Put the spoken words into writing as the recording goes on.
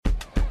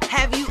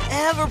Have you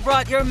ever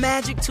brought your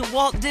magic to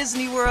Walt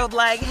Disney World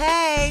like,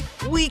 hey,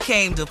 we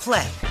came to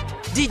play?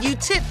 Did you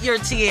tip your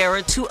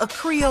tiara to a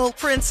Creole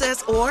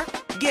princess or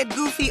get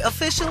goofy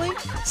officially?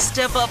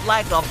 Step up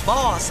like a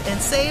boss and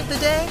save the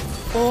day?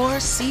 Or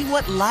see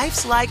what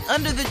life's like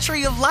under the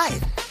tree of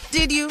life?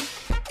 Did you?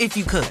 If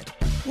you could.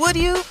 Would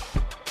you?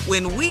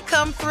 When we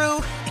come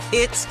through,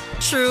 it's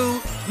true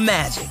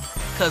magic.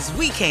 'Cause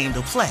we came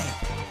to play.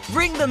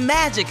 Bring the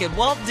magic at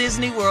Walt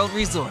Disney World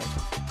Resort.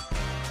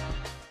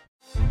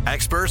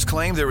 Experts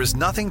claim there is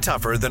nothing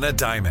tougher than a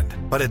diamond.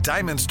 But at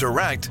Diamonds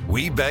Direct,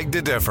 we beg to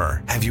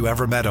differ. Have you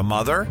ever met a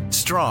mother?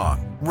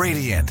 Strong,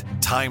 radiant,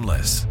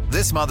 timeless.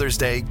 This Mother's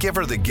Day, give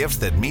her the gift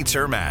that meets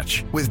her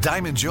match. With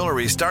diamond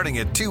jewelry starting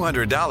at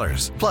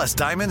 $200. Plus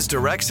Diamonds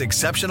Direct's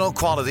exceptional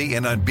quality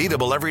and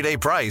unbeatable everyday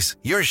price,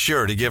 you're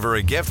sure to give her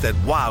a gift that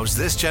wows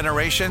this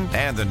generation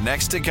and the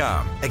next to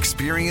come.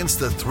 Experience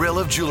the thrill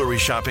of jewelry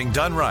shopping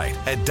done right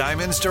at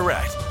Diamonds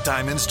Direct.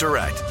 Diamonds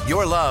Direct.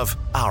 Your love,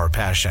 our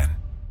passion.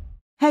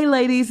 Hey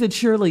ladies, it's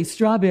Shirley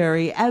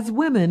Strawberry. As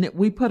women,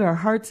 we put our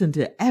hearts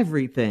into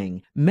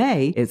everything.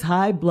 May is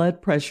High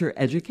Blood Pressure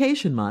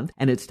Education Month,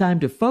 and it's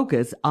time to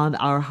focus on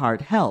our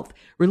heart health.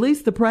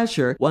 Release the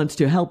Pressure wants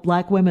to help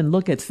Black women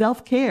look at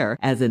self-care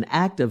as an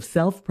act of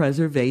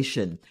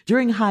self-preservation.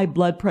 During High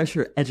Blood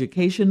Pressure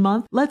Education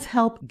Month, let's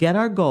help get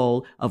our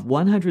goal of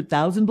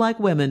 100,000 Black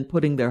women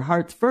putting their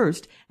hearts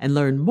first and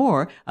learn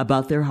more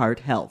about their heart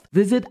health.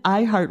 Visit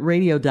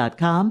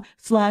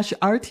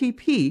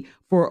iHeartRadio.com/RTP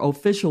for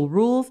official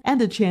rules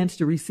and a chance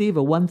to receive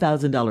a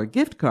 $1,000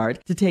 gift card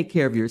to take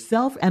care of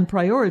yourself and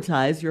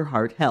prioritize your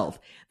heart health.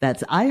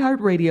 That's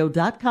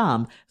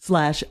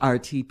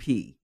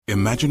iHeartRadio.com/RTP.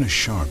 Imagine a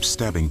sharp,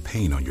 stabbing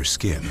pain on your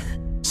skin.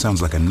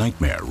 Sounds like a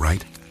nightmare,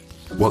 right?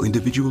 While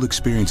individual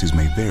experiences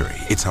may vary,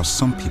 it's how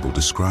some people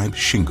describe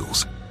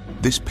shingles.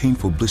 This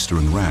painful,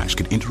 blistering rash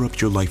could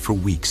interrupt your life for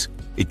weeks.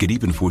 It could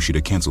even force you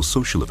to cancel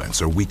social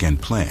events or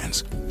weekend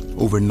plans.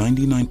 Over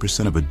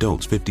 99% of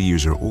adults 50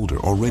 years or older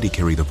already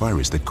carry the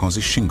virus that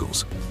causes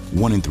shingles.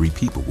 1 in 3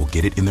 people will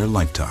get it in their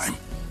lifetime.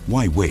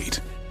 Why wait?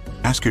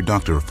 Ask your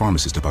doctor or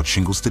pharmacist about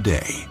shingles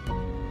today.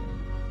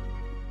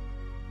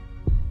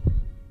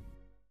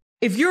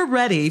 If you're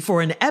ready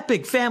for an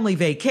epic family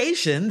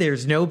vacation,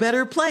 there's no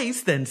better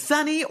place than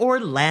sunny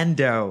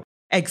Orlando.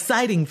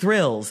 Exciting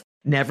thrills,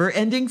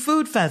 never-ending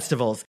food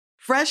festivals,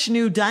 fresh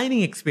new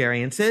dining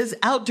experiences,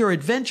 outdoor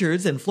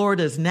adventures in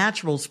Florida's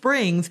natural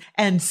springs,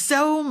 and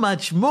so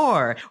much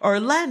more.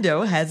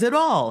 Orlando has it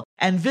all.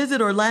 And Visit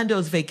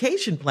Orlando's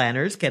vacation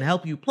planners can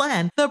help you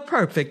plan the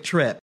perfect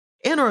trip.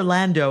 In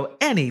Orlando,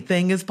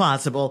 anything is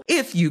possible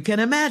if you can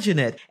imagine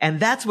it. And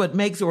that's what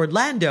makes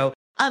Orlando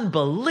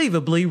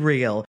unbelievably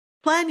real.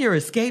 Plan your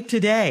escape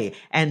today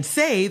and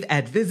save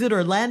at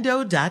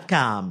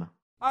visitorlando.com.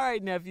 All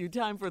right, nephew,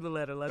 time for the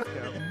letter. Let's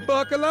go.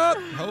 Buckle up.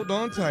 Hold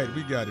on tight.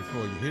 We got it for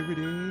you. Here it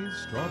is,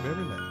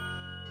 Strawberry Letter.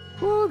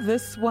 Ooh,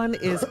 this one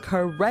is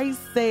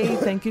crazy.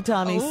 Thank you,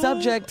 Tommy. Ooh.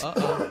 Subject,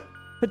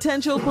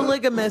 potential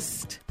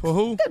polygamist. For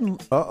who?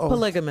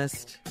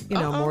 Polygamist. You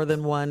know, more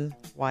than one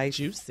wife.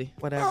 Juicy.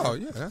 Whatever. Oh,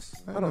 yeah.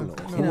 I don't know.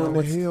 Who in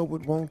the hell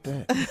would want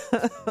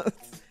that?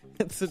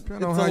 It's a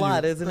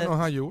lot, isn't it? I don't know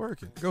how you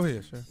work it. Go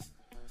ahead, sir.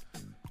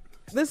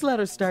 This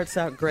letter starts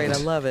out great. I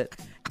love it.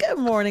 Good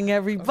morning,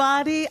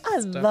 everybody. I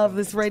love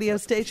this radio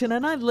station,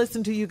 and I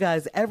listen to you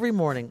guys every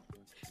morning.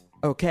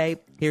 Okay,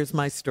 here's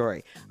my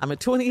story. I'm a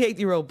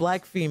 28-year-old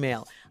Black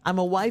female. I'm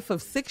a wife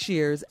of 6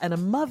 years and a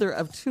mother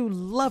of 2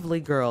 lovely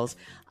girls.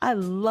 I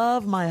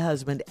love my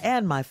husband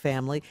and my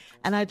family,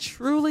 and I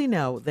truly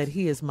know that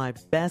he is my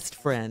best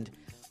friend.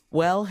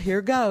 Well,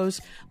 here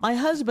goes. My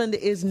husband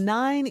is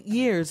 9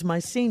 years my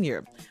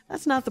senior.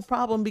 That's not the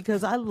problem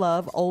because I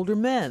love older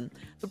men.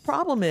 The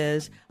problem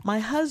is my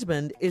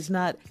husband is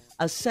not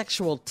a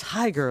sexual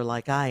tiger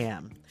like I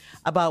am.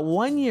 About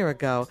 1 year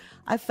ago,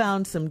 I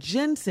found some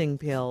ginseng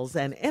pills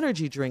and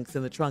energy drinks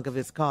in the trunk of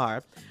his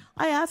car.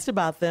 I asked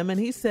about them, and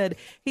he said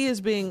he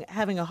has been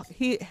having a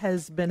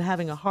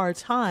hard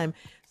time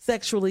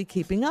sexually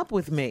keeping up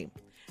with me.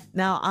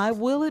 Now, I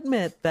will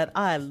admit that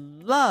I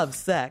love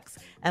sex,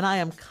 and I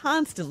am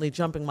constantly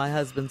jumping my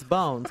husband's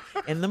bones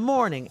in the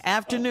morning,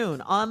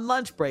 afternoon, on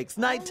lunch breaks,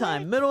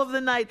 nighttime, middle of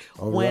the night,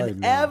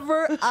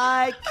 whenever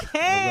I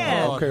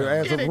can. Okay,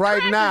 as of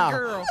right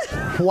now,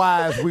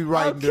 why is we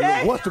writing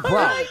this? What's the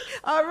problem?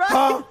 All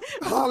right.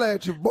 Holla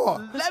at your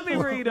boy. Let me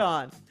read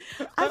on.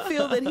 I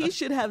feel that he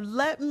should have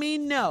let me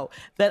know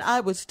that I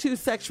was too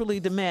sexually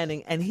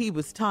demanding and he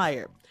was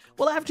tired.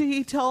 Well, after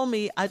he told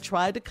me, I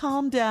tried to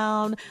calm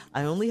down.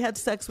 I only had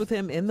sex with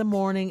him in the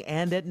morning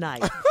and at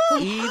night,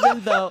 even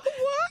though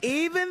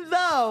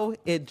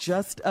it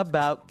just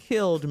about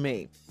killed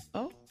me.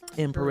 Oh,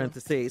 in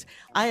parentheses.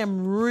 I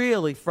am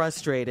really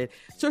frustrated.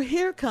 So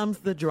here comes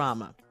the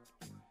drama.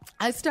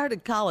 I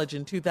started college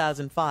in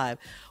 2005.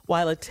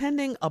 While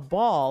attending a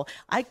ball,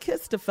 I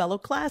kissed a fellow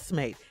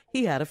classmate.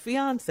 He had a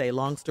fiance.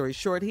 Long story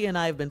short, he and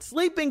I have been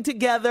sleeping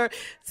together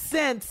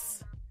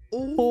since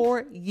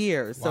 4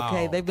 years,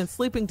 okay? Wow. They've been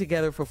sleeping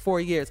together for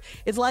 4 years.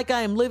 It's like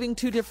I am living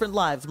two different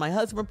lives. My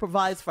husband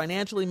provides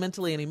financially,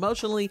 mentally, and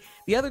emotionally.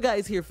 The other guy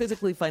is here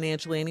physically,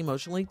 financially, and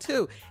emotionally,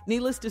 too.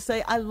 Needless to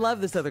say, I love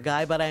this other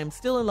guy, but I am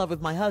still in love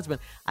with my husband.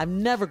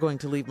 I'm never going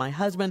to leave my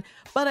husband,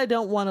 but I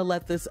don't want to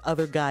let this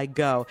other guy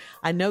go.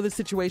 I know the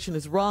situation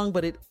is wrong,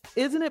 but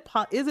is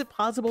it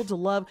possible to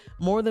love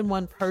more than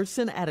one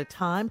person at a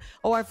time?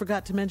 Oh, I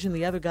forgot to mention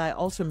the other guy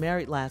also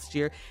married last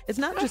year. It's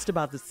not just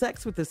about the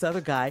sex with this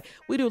other guy.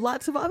 We do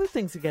lots of other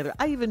things together.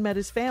 I even met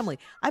his family.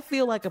 I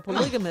feel like a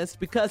polygamist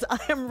because I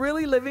am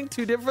really living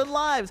two different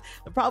lives.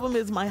 The problem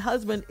is my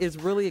husband is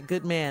really a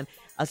good man,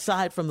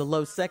 aside from the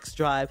low sex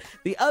drive.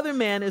 The other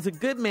man is a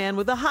good man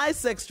with a high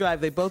sex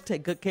drive. They both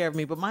take good care of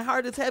me, but my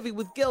heart is heavy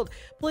with guilt.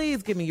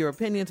 Please give me your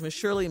opinions, Miss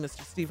Shirley and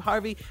Mr. Steve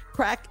Harvey.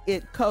 Crack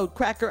it, code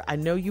cracker. I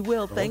know you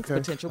will. Thanks,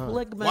 potential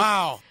polygamist.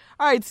 Wow.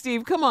 All right,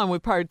 Steve, come on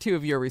with part 2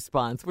 of your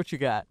response. What you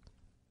got?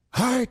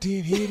 All right,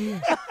 then, here it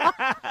is.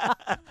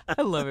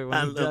 I love it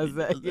when he does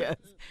that. Yes.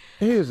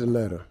 Here's a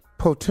letter.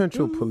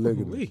 Potential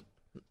polygamy.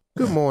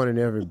 Good morning,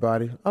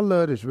 everybody. I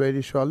love this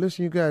radio show. I listen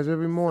to you guys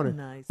every morning.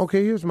 Nice.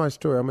 Okay, here's my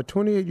story. I'm a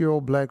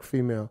 28-year-old black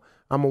female.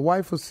 I'm a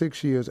wife for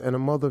 6 years and a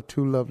mother of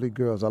 2 lovely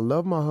girls. I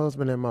love my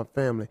husband and my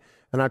family,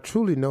 and I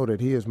truly know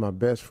that he is my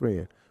best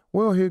friend.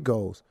 Well, here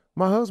goes.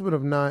 My husband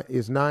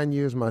is 9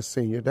 years my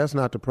senior. That's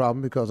not the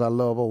problem because I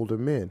love older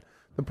men.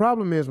 The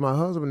problem is my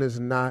husband is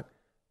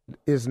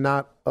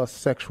not a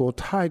sexual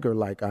tiger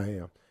like I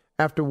am.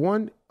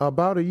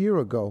 About a year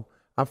ago,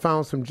 I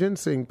found some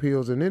ginseng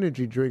pills and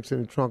energy drinks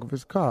in the trunk of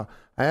his car.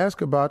 I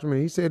asked about them,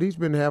 and he said he's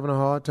been having a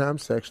hard time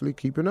sexually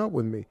keeping up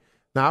with me.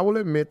 Now, I will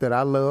admit that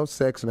I love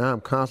sex, and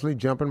I'm constantly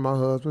jumping my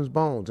husband's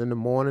bones in the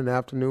morning,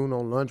 afternoon,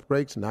 on lunch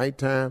breaks,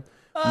 nighttime,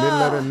 middle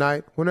of the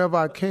night, whenever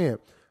I can.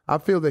 I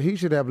feel that he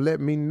should have let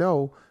me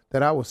know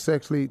that I was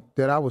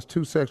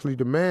too sexually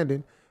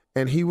demanding,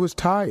 and he was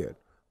tired.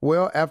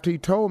 Well, after he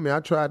told me, I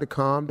tried to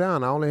calm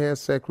down. I only had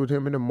sex with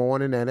him in the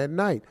morning and at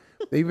night,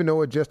 even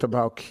though it just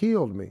about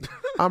killed me.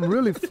 I'm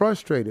really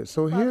frustrated.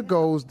 So here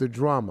goes the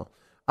drama.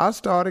 I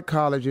started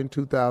college in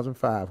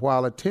 2005.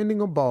 While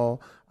attending a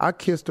ball, I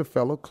kissed a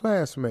fellow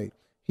classmate.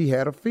 He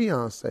had a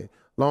fiance.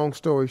 Long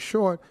story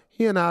short,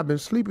 he and I have been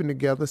sleeping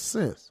together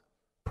since,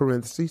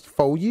 parentheses,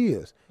 4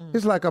 years.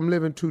 It's like I'm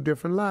living two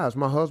different lives.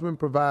 My husband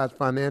provides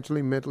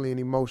financially, mentally, and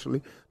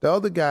emotionally. The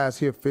other guy is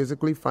here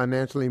physically,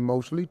 financially,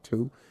 emotionally,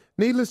 too.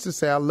 Needless to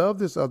say, I love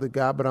this other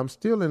guy, but I'm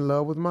still in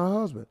love with my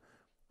husband.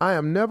 I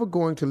am never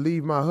going to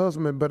leave my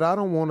husband, but I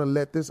don't want to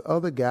let this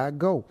other guy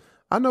go.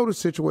 I know the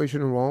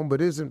situation is wrong,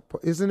 but isn't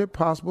it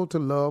possible to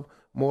love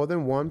more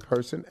than one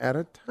person at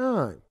a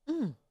time?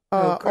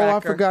 I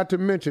forgot to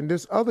mention,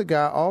 this other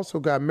guy also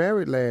got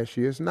married last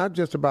year. It's not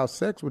just about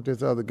sex with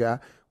this other guy.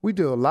 We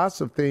do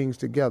lots of things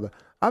together.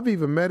 I've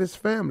even met his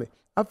family.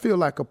 I feel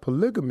like a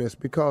polygamist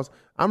because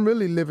I'm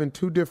really living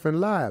two different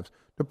lives.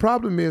 The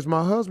problem is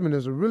my husband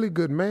is a really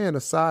good man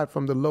aside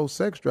from the low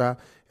sex drive,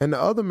 and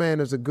the other man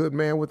is a good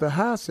man with a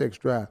high sex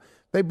drive.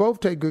 They both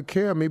take good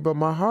care of me, but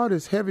my heart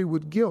is heavy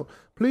with guilt.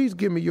 Please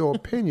give me your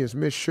opinions,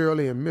 Miss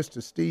Shirley and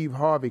Mr. Steve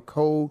Harvey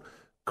Code.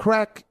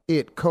 Crack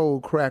it,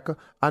 Code Cracker.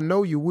 I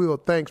know you will.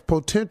 Thanks.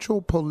 Potential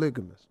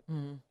polygamist.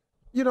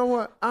 You know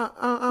what?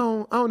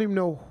 I don't even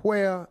know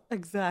where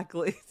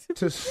Exactly.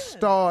 to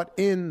start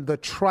in the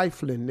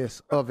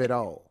triflingness of it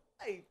all.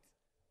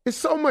 There's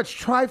so much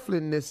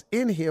triflingness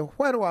in here.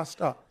 Where do I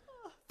start?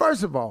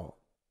 First of all,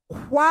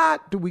 why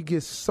do we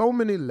get so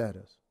many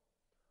letters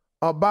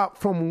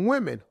from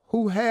women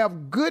who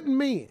have good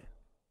men?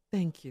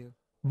 Thank you.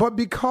 But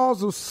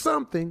because of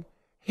something,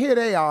 here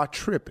they are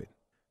tripping.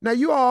 Now,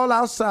 you all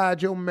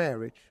outside your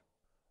marriage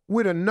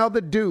with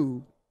another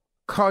dude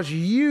because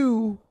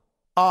you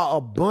are a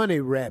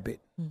bunny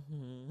rabbit.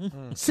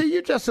 See,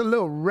 you're just a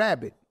little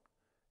rabbit.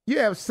 You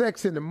have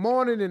sex in the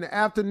morning, in the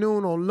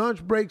afternoon, on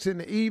lunch breaks, in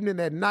the evening,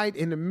 at night,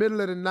 in the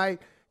middle of the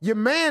night. Your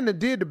man that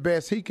did the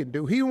best he can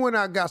do. He went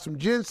out and got some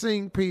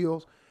ginseng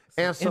pills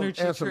and some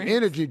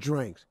energy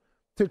drinks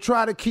to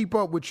try to keep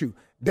up with you.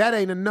 That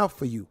ain't enough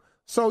for you.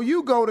 So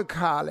you go to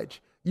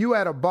college, you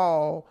at a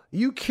ball,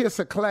 you kiss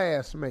a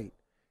classmate.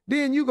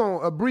 Then you going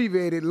to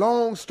abbreviate it.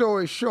 Long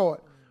story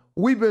short,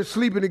 we've been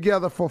sleeping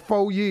together for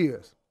 4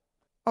 years.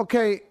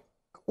 Okay,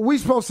 we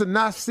supposed to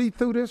not see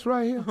through this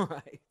right here?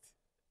 Right.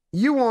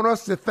 You want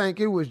us to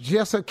think it was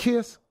just a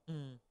kiss?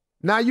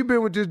 Now you've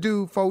been with this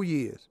dude 4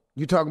 years.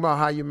 You talking about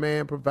how your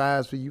man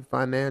provides for you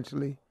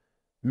financially,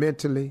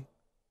 mentally,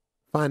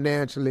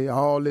 financially,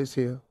 all this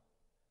here.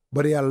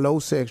 But he had a low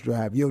sex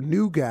drive. Your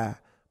new guy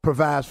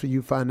provides for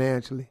you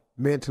financially,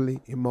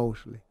 mentally,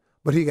 emotionally.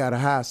 But he got a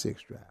high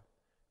sex drive.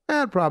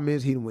 And the problem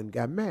is he went and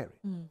got married.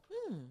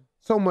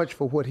 So much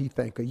for what he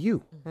think of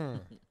you.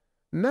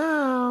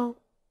 Now,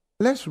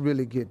 let's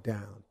really get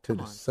down to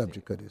the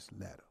subject of this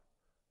letter.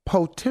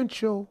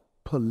 Potential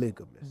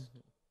polygamist.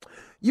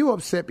 You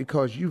upset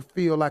because you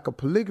feel like a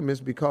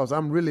polygamist because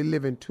I'm really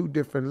living two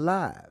different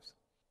lives.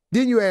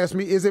 Then you ask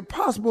me, is it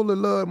possible to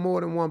love more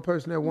than one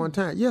person at one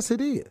time? Yes,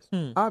 it is.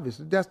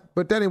 Obviously.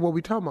 But that ain't what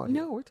we're talking about.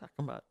 No, we're talking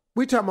about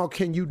We talking about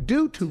can you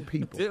do two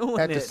people Doing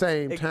at the it.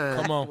 same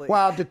time Come on.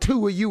 while the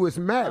two of you is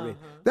married?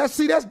 That's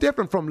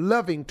different from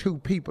loving two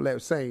people at the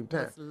same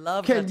time.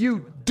 love Can has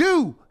you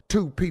do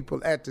two people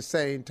at the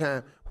same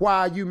time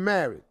while you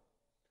married?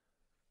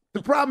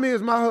 The problem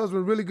is my husband's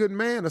a really good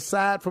man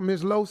aside from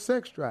his low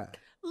sex drive.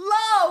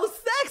 Low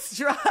sex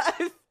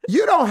drive.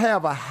 You don't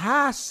have a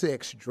high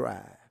sex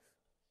drive.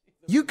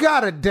 You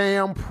got a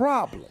damn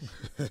problem.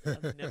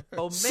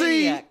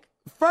 See,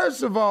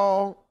 first of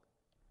all,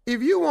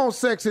 if you want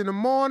sex in the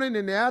morning,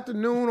 in the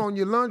afternoon, on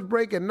your lunch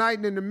break, at night,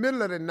 and in the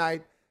middle of the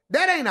night,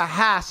 that ain't a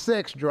high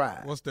sex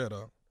drive. What's that,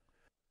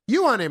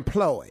 You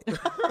unemployed.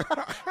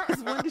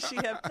 When does she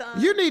have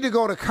time? You need to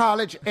go to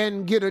college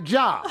and get a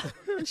job.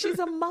 And she's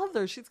a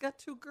mother. She's got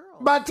 2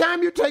 girls. By the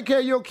time you take care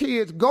of your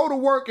kids, go to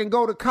work and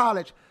go to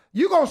college,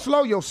 you're going to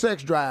slow your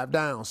sex drive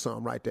down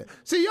some right there.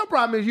 See, your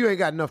problem is you ain't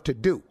got enough to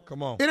do.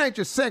 Come on. It ain't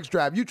your sex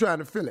drive. You trying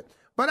to fill it.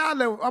 But I'm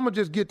going to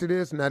just get to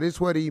this. Now, this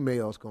is where the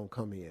email's going to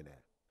come in at.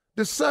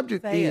 The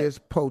subject is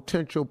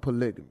potential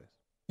polygamy.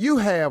 You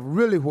have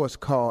really what's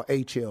called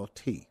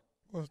HLT.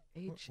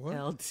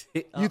 HLT.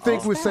 You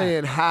think we're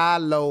saying high,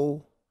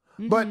 low.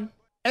 But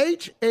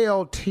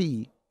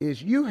HLT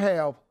is you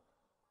have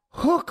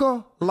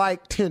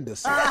hooker-like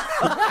tendencies.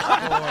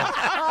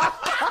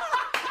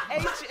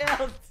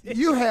 HLT.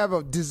 You have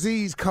a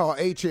disease called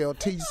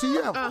HLT. See,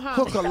 you have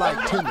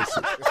hooker-like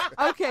tendencies.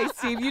 Okay,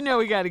 Steve, you know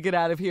we got to get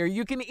out of here.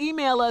 You can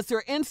email us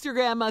or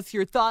Instagram us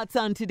your thoughts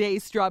on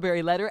today's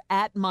Strawberry Letter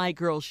at My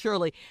Girl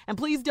Shirley. And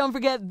please don't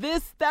forget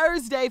this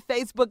Thursday,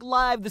 Facebook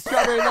Live, the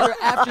Strawberry Letter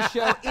After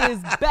Show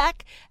is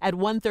back at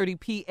 1:30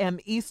 p.m.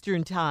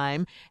 Eastern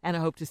Time. And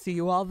I hope to see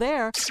you all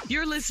there.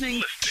 You're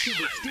listening to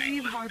the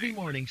Steve Harvey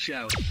Morning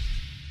Show.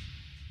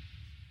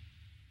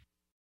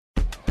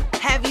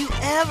 Have you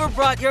ever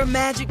brought your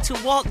magic to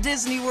Walt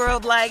Disney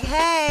World like,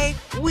 hey,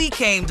 we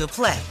came to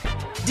play?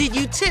 Did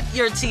you tip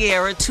your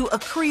tiara to a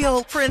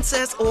Creole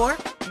princess or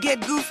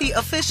get goofy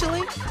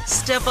officially?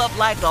 Step up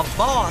like a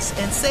boss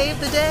and save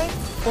the day?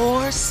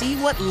 Or see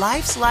what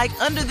life's like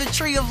under the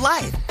tree of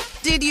life?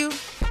 Did you?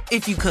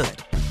 If you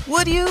could.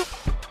 Would you?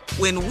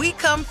 When we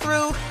come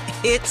through,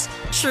 it's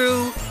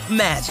true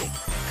magic.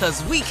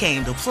 'Cause we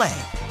came to play.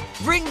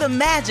 Bring the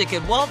magic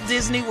at Walt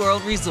Disney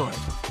World Resort.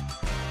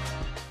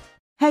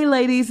 Hey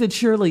ladies, it's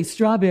Shirley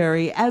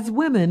Strawberry. As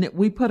women,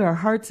 we put our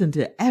hearts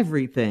into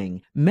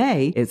everything.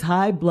 May is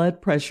High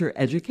Blood Pressure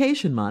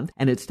Education Month,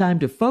 and it's time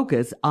to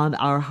focus on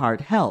our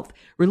heart health.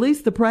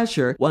 Release the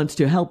Pressure wants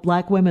to help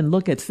Black women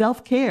look at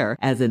self-care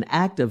as an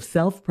act of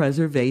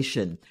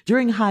self-preservation.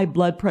 During High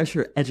Blood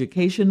Pressure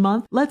Education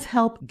Month, let's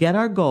help get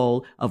our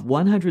goal of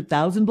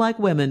 100,000 Black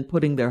women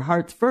putting their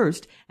hearts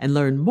first and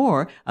learn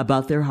more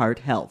about their heart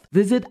health.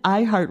 Visit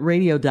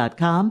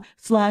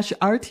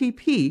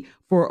iHeartRadio.com/RTP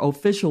for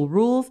official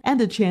rules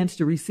and a chance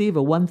to receive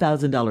a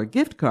 $1,000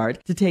 gift card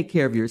to take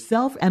care of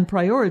yourself and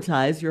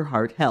prioritize your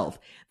heart health.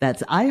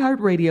 That's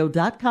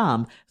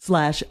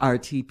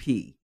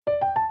iHeartRadio.com/RTP.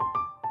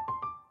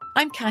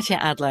 I'm Katya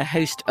Adler,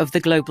 host of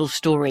The Global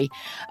Story.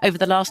 Over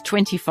the last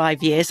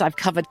 25 years, I've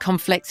covered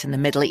conflicts in the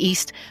Middle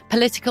East,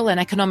 political and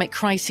economic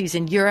crises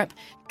in Europe,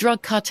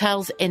 drug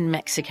cartels in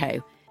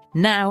Mexico.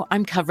 Now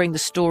I'm covering the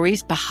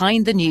stories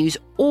behind the news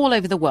all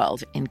over the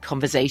world in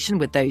conversation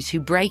with those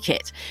who break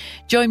it.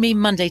 Join me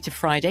Monday to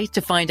Friday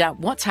to find out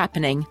what's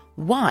happening,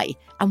 why,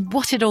 and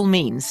what it all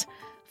means.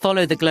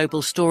 Follow The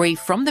Global Story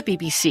from the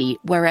BBC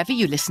wherever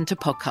you listen to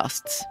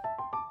podcasts.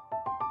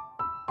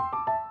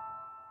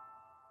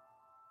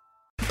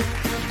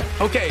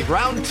 Okay,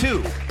 round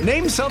 2.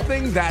 Name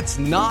something that's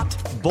not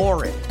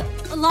boring.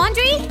 A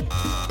laundry?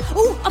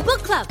 Ooh, a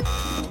book club.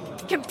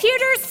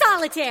 Computer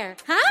solitaire,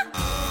 huh?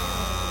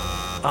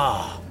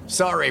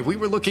 Sorry, we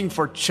were looking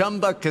for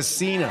Chumba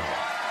Casino.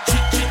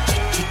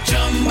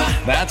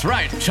 That's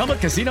right,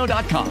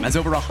 ChumbaCasino.com has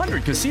over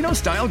 100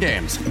 casino-style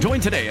games. Join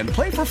today and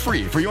play for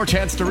free for your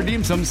chance to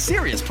redeem some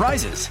serious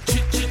prizes.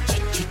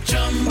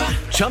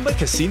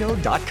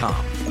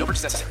 ChumbaCasino.com. No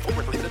purchase necessary. Void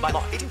where prohibited by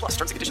law. 18+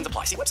 terms and conditions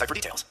apply. See website for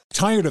details.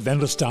 Tired of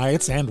endless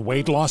diets and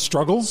weight loss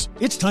struggles?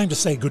 It's time to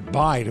say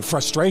goodbye to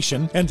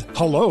frustration and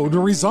hello to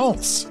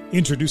results.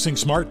 Introducing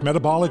Smart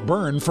Metabolic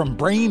Burn from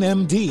Brain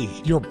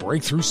MD, your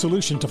breakthrough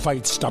solution to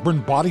fight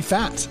stubborn body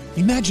fat.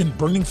 Imagine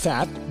burning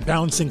fat,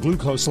 balancing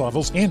glucose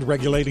levels, and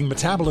regulating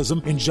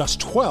metabolism in just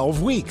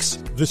 12 weeks.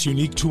 This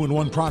unique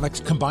 2-in-1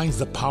 product combines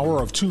the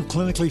power of 2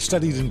 clinically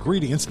studied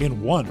ingredients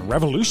in one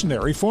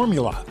revolutionary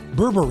formula.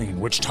 Berberine,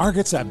 which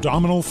targets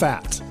abdominal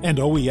fat, and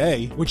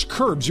OEA, which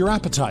curbs your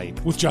appetite.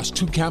 With just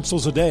 2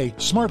 capsules a day,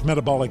 Smart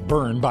Metabolic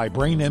Burn by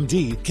Brain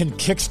MD can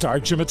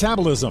kickstart your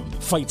metabolism,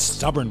 fight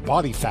stubborn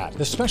body fat,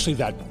 especially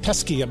that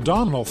pesky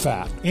abdominal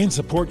fat, and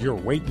support your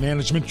weight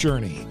management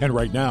journey. And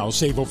right now,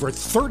 save over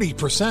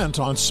 30%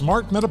 on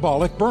Smart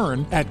Metabolic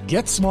Burn at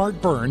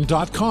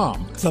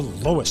GetSmartBurn.com. The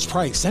lowest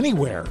price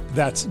anywhere.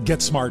 That's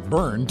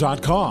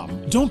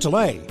GetSmartBurn.com. Don't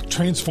delay.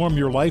 Transform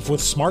your life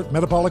with Smart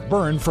Metabolic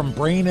Burn from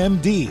Brain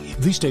MD.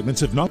 These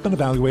statements have not been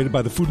evaluated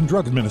by the Food and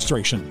Drug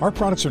Administration. Our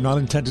products are not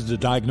intended to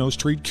diagnose,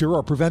 treat, cure,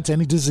 or prevent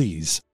any disease.